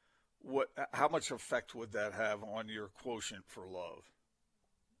 how much effect would that have on your quotient for love?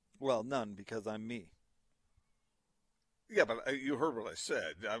 Well, none, because I'm me. Yeah, but you heard what I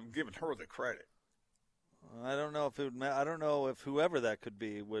said. I'm giving her the credit. I don't know if it would. I don't know if whoever that could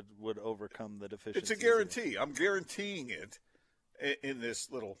be would overcome the deficiency. It's a guarantee. I'm guaranteeing it in this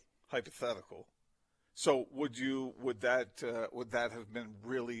little hypothetical. So would that have been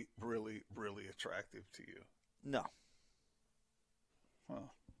really, really, really attractive to you? No.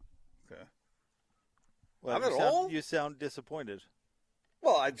 Well, okay. Well, Not at all. You sound disappointed.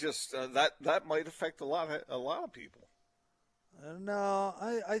 Well, I just that might affect a lot of people. No,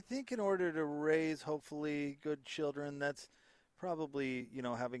 I think in order to raise hopefully good children, that's probably,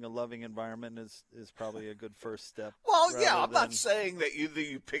 having a loving environment is probably a good first step. Well, yeah, I'm not saying that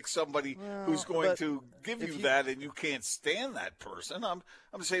you pick somebody who's going to give you that and you can't stand that person. I'm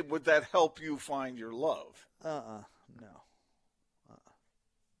saying, would that help you find your love? No.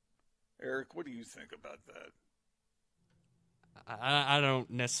 Eric, what do you think about that? I don't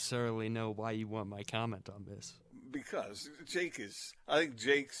necessarily know why you want my comment on this. Because I think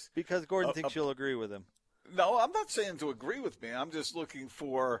Jake's... Because Gordon thinks you'll agree with him. No, I'm not saying to agree with me. I'm just looking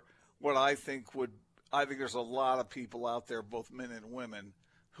for what I think there's a lot of people out there, both men and women,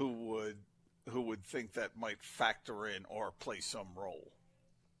 who would think that might factor in or play some role.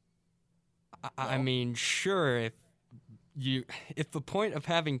 I mean, sure, if the point of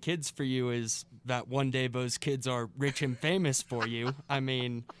having kids for you is that one day those kids are rich and famous for you, I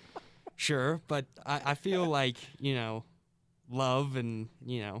mean, sure, but I feel like, love and,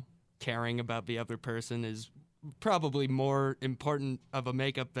 caring about the other person is probably more important of a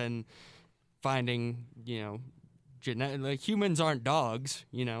makeup than finding, like humans aren't dogs,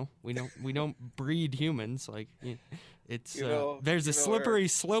 we don't breed humans. Like, it's there's a slippery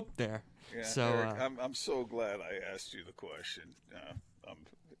Eric, slope there. Yeah, so Eric, I'm so glad I asked you the question.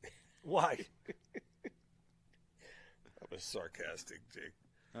 Why? I was sarcastic, Jake.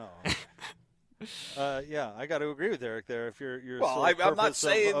 Oh. Yeah, I got to agree with Eric there. If your well, sole I'm not purpose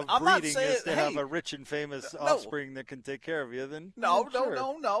saying of I'm not breeding saying is to have a rich and famous offspring that can take care of you, then no.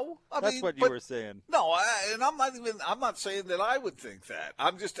 That's what you were saying. No, I'm not saying that I would think that.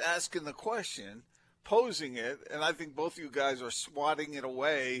 I'm just asking the question, posing it, and I think both of you guys are swatting it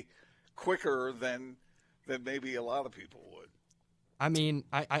away quicker than maybe a lot of people would. I mean,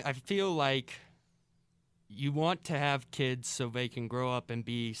 I feel like you want to have kids so they can grow up and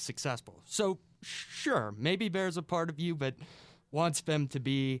be successful. So, sure, maybe there's a part of you that wants them to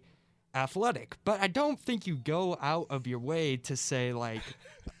be athletic. But I don't think you go out of your way to say, like,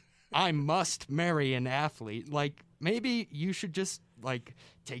 I must marry an athlete. Like, maybe you should just, like,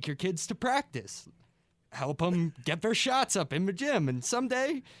 take your kids to practice. Help them get their shots up in the gym. And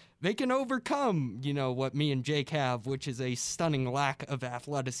someday they can overcome, what me and Jake have, which is a stunning lack of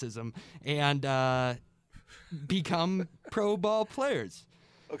athleticism, and become pro ball players.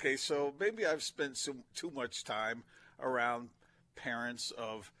 Okay, so maybe I've spent too much time around parents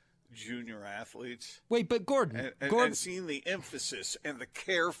of junior athletes. Wait, but Gordon, and seeing the emphasis and the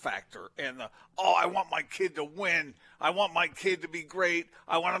care factor and I want my kid to win. I want my kid to be great.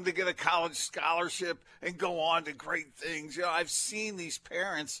 I want him to get a college scholarship and go on to great things. I've seen these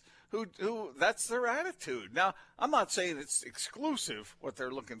parents who that's their attitude. Now, I'm not saying it's exclusive what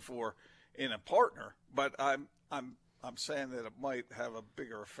they're looking for in a partner, but I'm saying that it might have a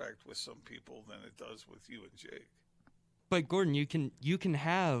bigger effect with some people than it does with you and Jake. But Gordon, you can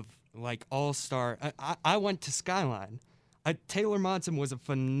have like all-star. I went to Skyline. Taylor Monson was a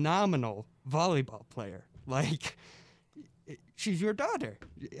phenomenal volleyball player. Like, she's your daughter,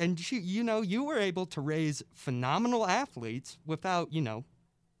 and you were able to raise phenomenal athletes without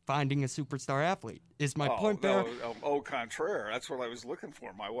finding a superstar athlete. Is my point there? No, au contraire. That's what I was looking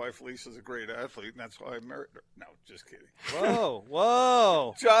for. My wife Lisa's a great athlete, and that's why I married her. No, just kidding.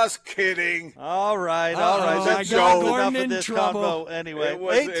 Whoa. Just kidding. All right. That's enough Gordon of in this trouble. convo. Anyway,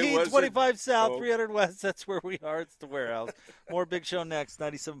 1825 South, 300 West. That's where we are. It's the Warehouse. More Big Show next.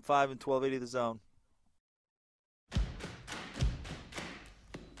 97.5 and 1280 The Zone.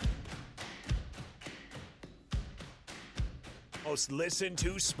 Most listened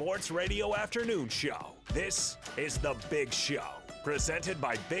to sports radio afternoon show. This is The Big Show, presented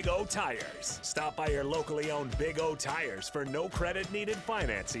by Big O Tires. Stop by your locally owned Big O Tires for no credit needed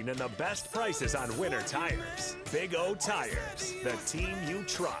financing and the best prices on winter tires. Big O Tires, the team you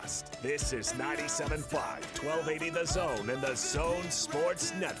trust. This is 97.5, 1280 The Zone and The Zone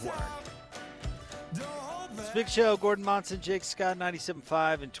Sports Network. It's a big show. Gordon Monson, Jake Scott,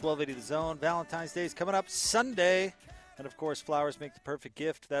 97.5 and 1280 The Zone. Valentine's Day is coming up Sunday. And, of course, flowers make the perfect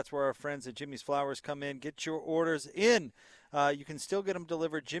gift. That's where our friends at Jimmy's Flowers come in. Get your orders in. You can still get them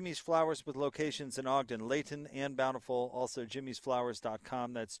delivered. Jimmy's Flowers with locations in Ogden, Layton, and Bountiful. Also,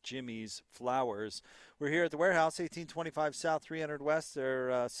 jimmysflowers.com. That's Jimmy's Flowers. We're here at the warehouse, 1825 South, 300 West.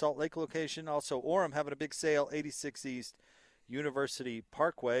 Their Salt Lake location. Also, Orem having a big sale, 86 East University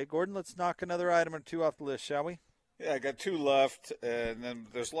Parkway. Gordon, let's knock another item or two off the list, shall we? Yeah, I got two left, and then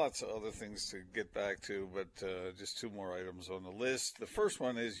there's lots of other things to get back to, but just two more items on the list. The first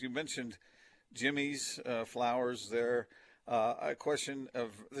one is you mentioned Jimmy's Flowers there. A question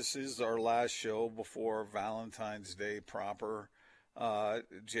of this is our last show before Valentine's Day proper.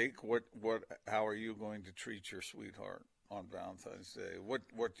 Jake, how are you going to treat your sweetheart on Valentine's Day?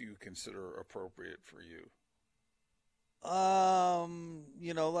 What do you consider appropriate for you?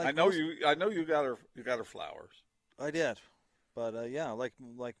 Like I know you got her flowers. I did, but yeah, like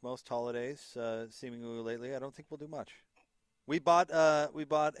most holidays, seemingly lately, I don't think we'll do much. We bought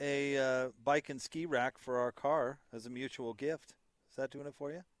a bike and ski rack for our car as a mutual gift. Is that doing it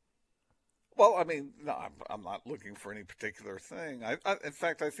for you? Well, I mean, no, I'm not looking for any particular thing. In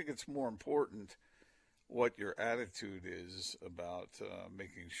fact, I think it's more important what your attitude is about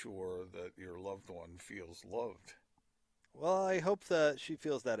making sure that your loved one feels loved. Well, I hope that she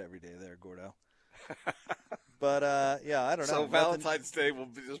feels that every day there, Gordo. But yeah, I don't know. So Valentine's Day will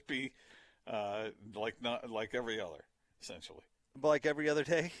just be like every other, essentially. Like every other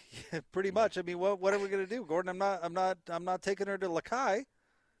day, pretty much. I mean, what are we going to do, Gordon? I'm not taking her to Lakai.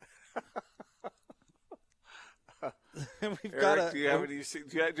 Eric, do you have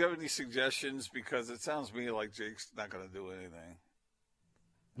any suggestions? Because it sounds to me like Jake's not going to do anything.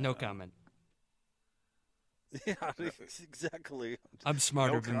 No comment. Yeah, exactly. I'm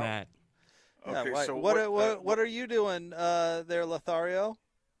smarter than that. Okay, yeah, so what are you doing there, Lothario?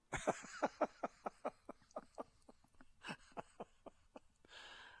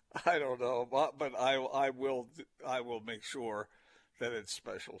 I don't know, but I will make sure that it's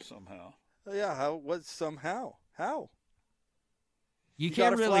special somehow. Yeah, somehow? How? You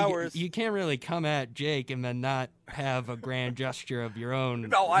got can't really come at Jake and then not have a grand gesture of your own.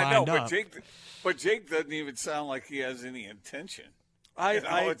 No, I know, up. but Jake doesn't even sound like he has any intention. I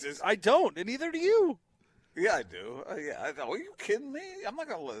don't, and neither do you. Yeah, I do. Yeah, are you kidding me? I'm not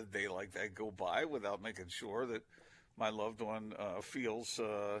going to let a day like that go by without making sure that my loved one feels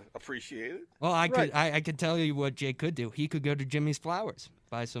appreciated. Well, I could tell you what Jake could do. He could go to Jimmy's Flowers,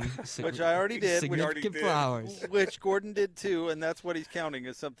 buy some which I already did. Significant flowers, which Gordon did too, and that's what he's counting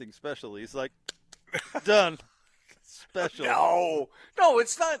as something special. He's like, done. Special. No,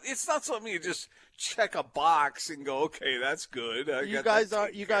 it's not. It's not something you just check a box and go, okay, that's good. You guys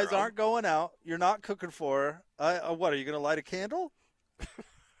aren't going out. You're not cooking for her. What are you going to light a candle?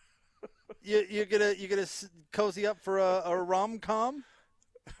 You're gonna cozy up for a rom-com?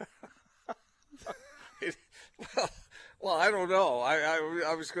 Well, I don't know.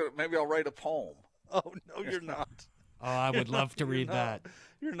 I was gonna, maybe I'll write a poem. Oh no, you're not. Oh, I would love to read that.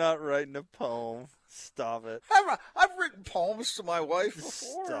 You're not writing a poem. Stop it. I've written poems to my wife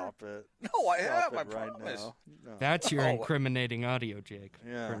before. Stop it. No, I have. I right promise. now. No. That's your incriminating audio, Jake.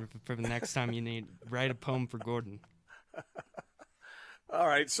 Yeah. For the next time you need, write a poem for Gordon. All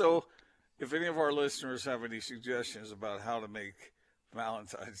right. So, if any of our listeners have any suggestions about how to make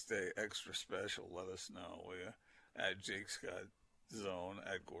Valentine's Day extra special, let us know, will you? At Jake Scott Zone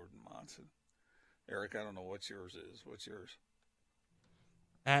at Gordon Monson. Eric, I don't know what yours is. What's yours?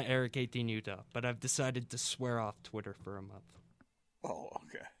 At Eric18 Utah, but I've decided to swear off Twitter for a month. Oh,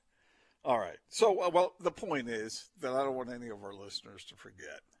 okay. All right. So, well, the point is that I don't want any of our listeners to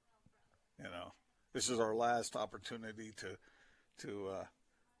forget. You know, this is our last opportunity to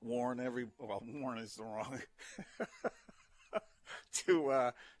warn warn is the wrong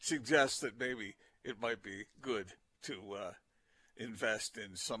to suggest that maybe it might be good to invest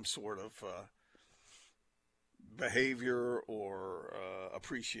in some sort of behavior or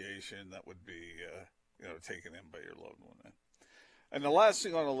appreciation that would be taken in by your loved one. And the last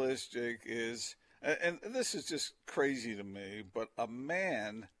thing on the list, Jake, is, and this is just crazy to me, but a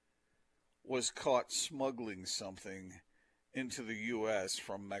man was caught smuggling something into the U.S.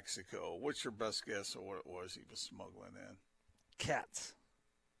 from Mexico. What's your best guess of what it was he was smuggling in? Cats.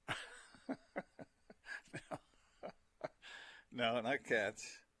 No, not cats.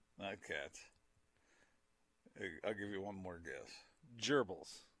 Not cats. I'll give you one more guess.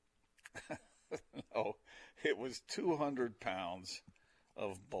 Gerbils. No, it was 200 pounds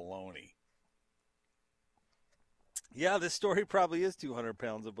of bologna. Yeah, this story probably is 200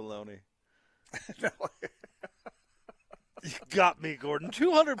 pounds of bologna. You got me, Gordon.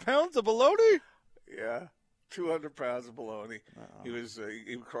 200 pounds of bologna? Yeah, 200 pounds of bologna.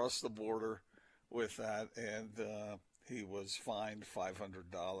 He crossed the border with that, and he was fined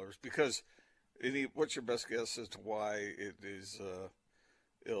 $500 because. What's your best guess as to why it is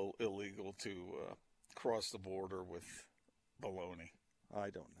illegal to cross the border with bologna? I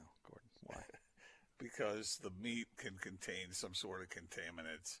don't know, Gordon. Why? Because the meat can contain some sort of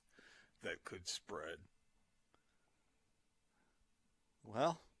contaminants that could spread.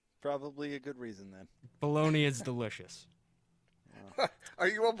 Well, probably a good reason then. Bologna is delicious. Are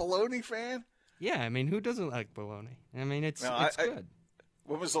you a bologna fan? Yeah, I mean, who doesn't like bologna? I mean, it's good.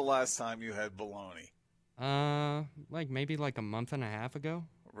 When was the last time you had bologna? Maybe a month and a half ago.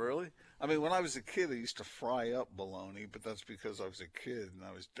 Really? I mean, when I was a kid, I used to fry up bologna, but that's because I was a kid and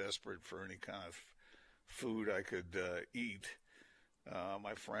I was desperate for any kind of food I could eat.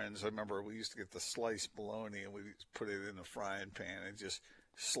 My friends, I remember we used to get the sliced bologna and we put it in the frying pan and just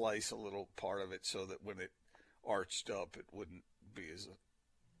slice a little part of it so that when it arched up, it wouldn't be as.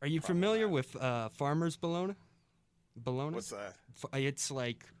 Are you familiar with farmer's bologna? Bologna? What's that? It's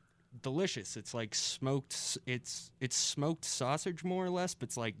delicious. It's smoked. It's smoked sausage more or less, but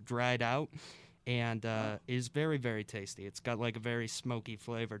it's dried out, and is very, very tasty. It's got a very smoky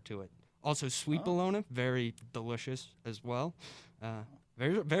flavor to it. Also, sweet bologna, very delicious as well.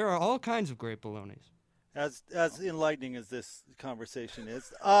 There are all kinds of great bolognas. As enlightening as this conversation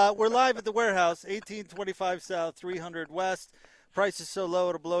is, we're live at the warehouse, 1825 South, 300 West. Price is so low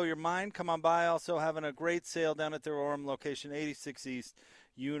it'll blow your mind. Come on by. Also having a great sale down at their Orem location, 86 East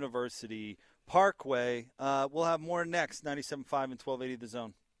University Parkway. We'll have more next, 97.5 and 1280 The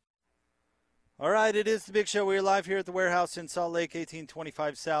Zone. All right, it is the Big Show. We're live here at the warehouse in Salt Lake,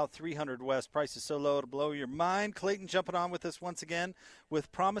 1825 South, 300 West. Price is so low it'll blow your mind. Clayton jumping on with us once again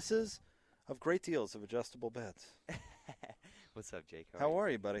with promises of great deals of adjustable beds. What's up, Jake? How are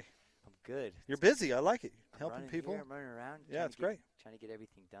you, buddy? I'm good. You're busy. I like it. I'm Helping people. I'm running around. Yeah, it's great. Trying to get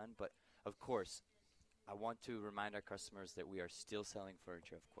everything done. But, of course, I want to remind our customers that we are still selling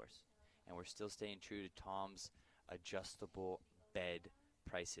furniture, of course. And we're still staying true to Tom's adjustable bed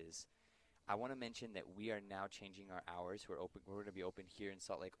prices. I want to mention that we are now changing our hours. We're going to be open here in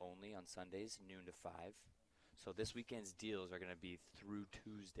Salt Lake only on Sundays, noon to 5. So this weekend's deals are going to be through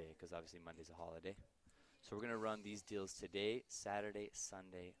Tuesday because obviously Monday's a holiday. So we're going to run these deals today, Saturday,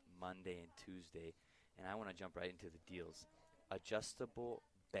 Sunday, Monday, and Tuesday. And I want to jump right into the deals. Adjustable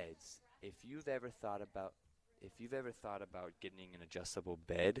beds. If you've ever thought about getting an adjustable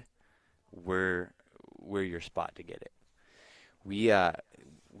bed, we're your spot to get it.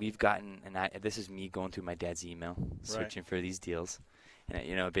 We've gotten, and this is me going through my dad's email, searching for these deals.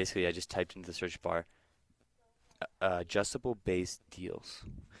 And basically I just typed into the search bar adjustable base deals.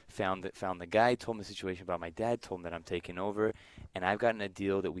 Found the guy, told him the situation about my dad, told him that I'm taking over, and I've gotten a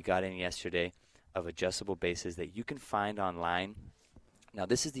deal that we got in yesterday of adjustable bases that you can find online. Now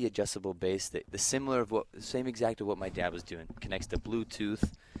this is the adjustable base that same exact of what my dad was doing. Connects to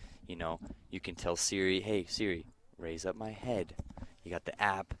Bluetooth. You can tell Siri, hey Siri, raise up my head. You got the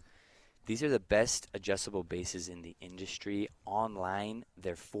app. These are the best adjustable bases in the industry. Online,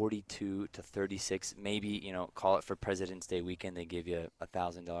 they're $42 to $36. Maybe, call it for President's Day weekend. They give you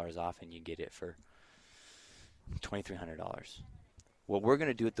 $1,000 off and you get it for $2,300. What we're going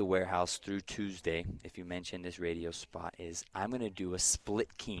to do at the warehouse through Tuesday, if you mention this radio spot, is I'm going to do a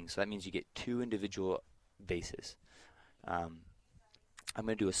split king. So that means you get two individual bases. I'm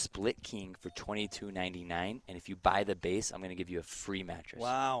going to do a split king for $22.99, and if you buy the base, I'm going to give you a free mattress.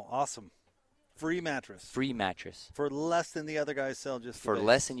 Wow, awesome. Free mattress. Free mattress. For less than the other guys sell just for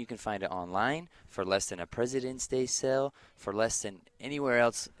less than you can find it online, for less than a President's Day sale, for less than anywhere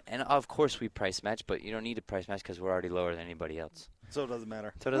else. And, of course, we price match, but you don't need to price match because we're already lower than anybody else. So it doesn't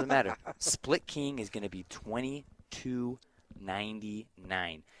matter. Split king is going to be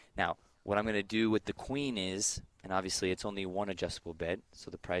 $22.99. Now, what I'm going to do with the queen is, and obviously it's only one adjustable bed, so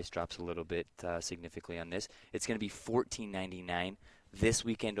the price drops a little bit significantly on this. It's going to be $14.99. This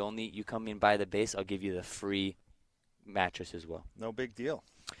weekend only. You come in, buy the base, I'll give you the free mattress as well. No big deal.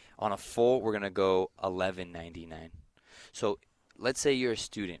 On a full, we're going to go $11.99. So let's say you're a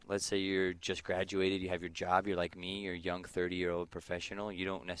student. Let's say you're just graduated, you have your job, you're like me, you're a young 30-year-old professional. You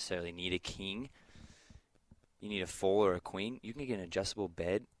don't necessarily need a king. You need a full or a queen. You can get an adjustable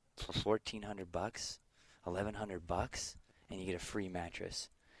bed for $1,400, $1,100, and you get a free mattress.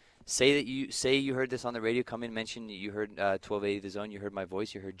 Say you heard this on the radio. Come in, mention that you heard 1280 The Zone. You heard my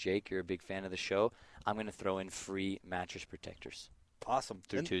voice. You heard Jake. You're a big fan of the show. I'm going to throw in free mattress protectors. Awesome.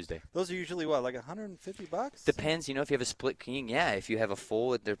 through And Tuesday. those are usually what, like $150? Depends, if you have a split king, yeah. If you have a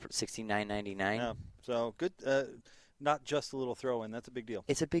full, they're $69.99. Yeah. So good. Not just a little throw-in. That's a big deal.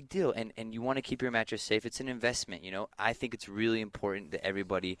 It's a big deal, and you want to keep your mattress safe. It's an investment, I think it's really important that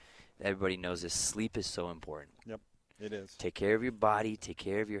everybody knows this. Sleep is so important. Yep, it is. Take care of your body. Take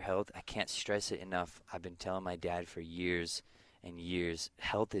care of your health. I can't stress it enough. I've been telling my dad for years and years,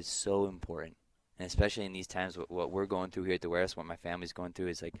 health is so important. And especially in these times, what we're going through here at the warehouse, what my family's going through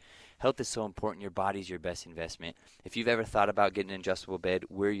is like, health is so important. Your body's your best investment. If you've ever thought about getting an adjustable bed,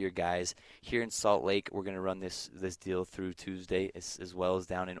 we're your guys. Here in Salt Lake, we're going to run this deal through Tuesday, as well as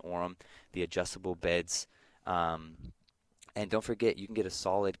down in Orem, the adjustable beds. And don't forget, you can get a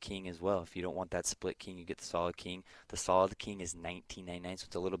solid king as well. If you don't want that split king, you get the solid king. The solid king is $19.99, so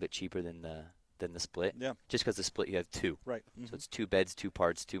it's a little bit cheaper than the split. Yeah. Just because the split you have two. Right. So it's 2 beds, 2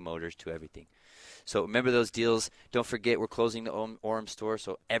 parts, 2 motors, 2 everything. So remember those deals. Don't forget, we're closing the Orem store,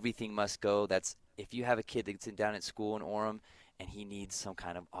 so everything must go. That's if you have a kid that's down at school in Orem and he needs some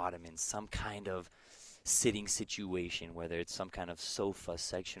kind of ottoman, some kind of sitting situation, whether it's some kind of sofa,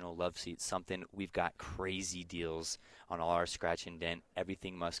 sectional love seat, something, we've got crazy deals on all our scratch and dent.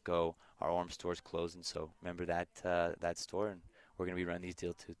 Everything must go. Our Orem store's closing, so remember that store, and we're going to be running these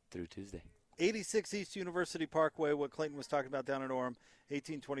deals through Tuesday. 86 East University Parkway, what Clayton was talking about down in Orem,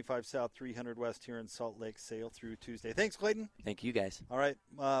 1825 South, 300 West here in Salt Lake, sale through Tuesday. Thanks, Clayton. Thank you, guys. All right,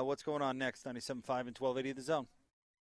 what's going on next? 97.5 and 1280 The Zone.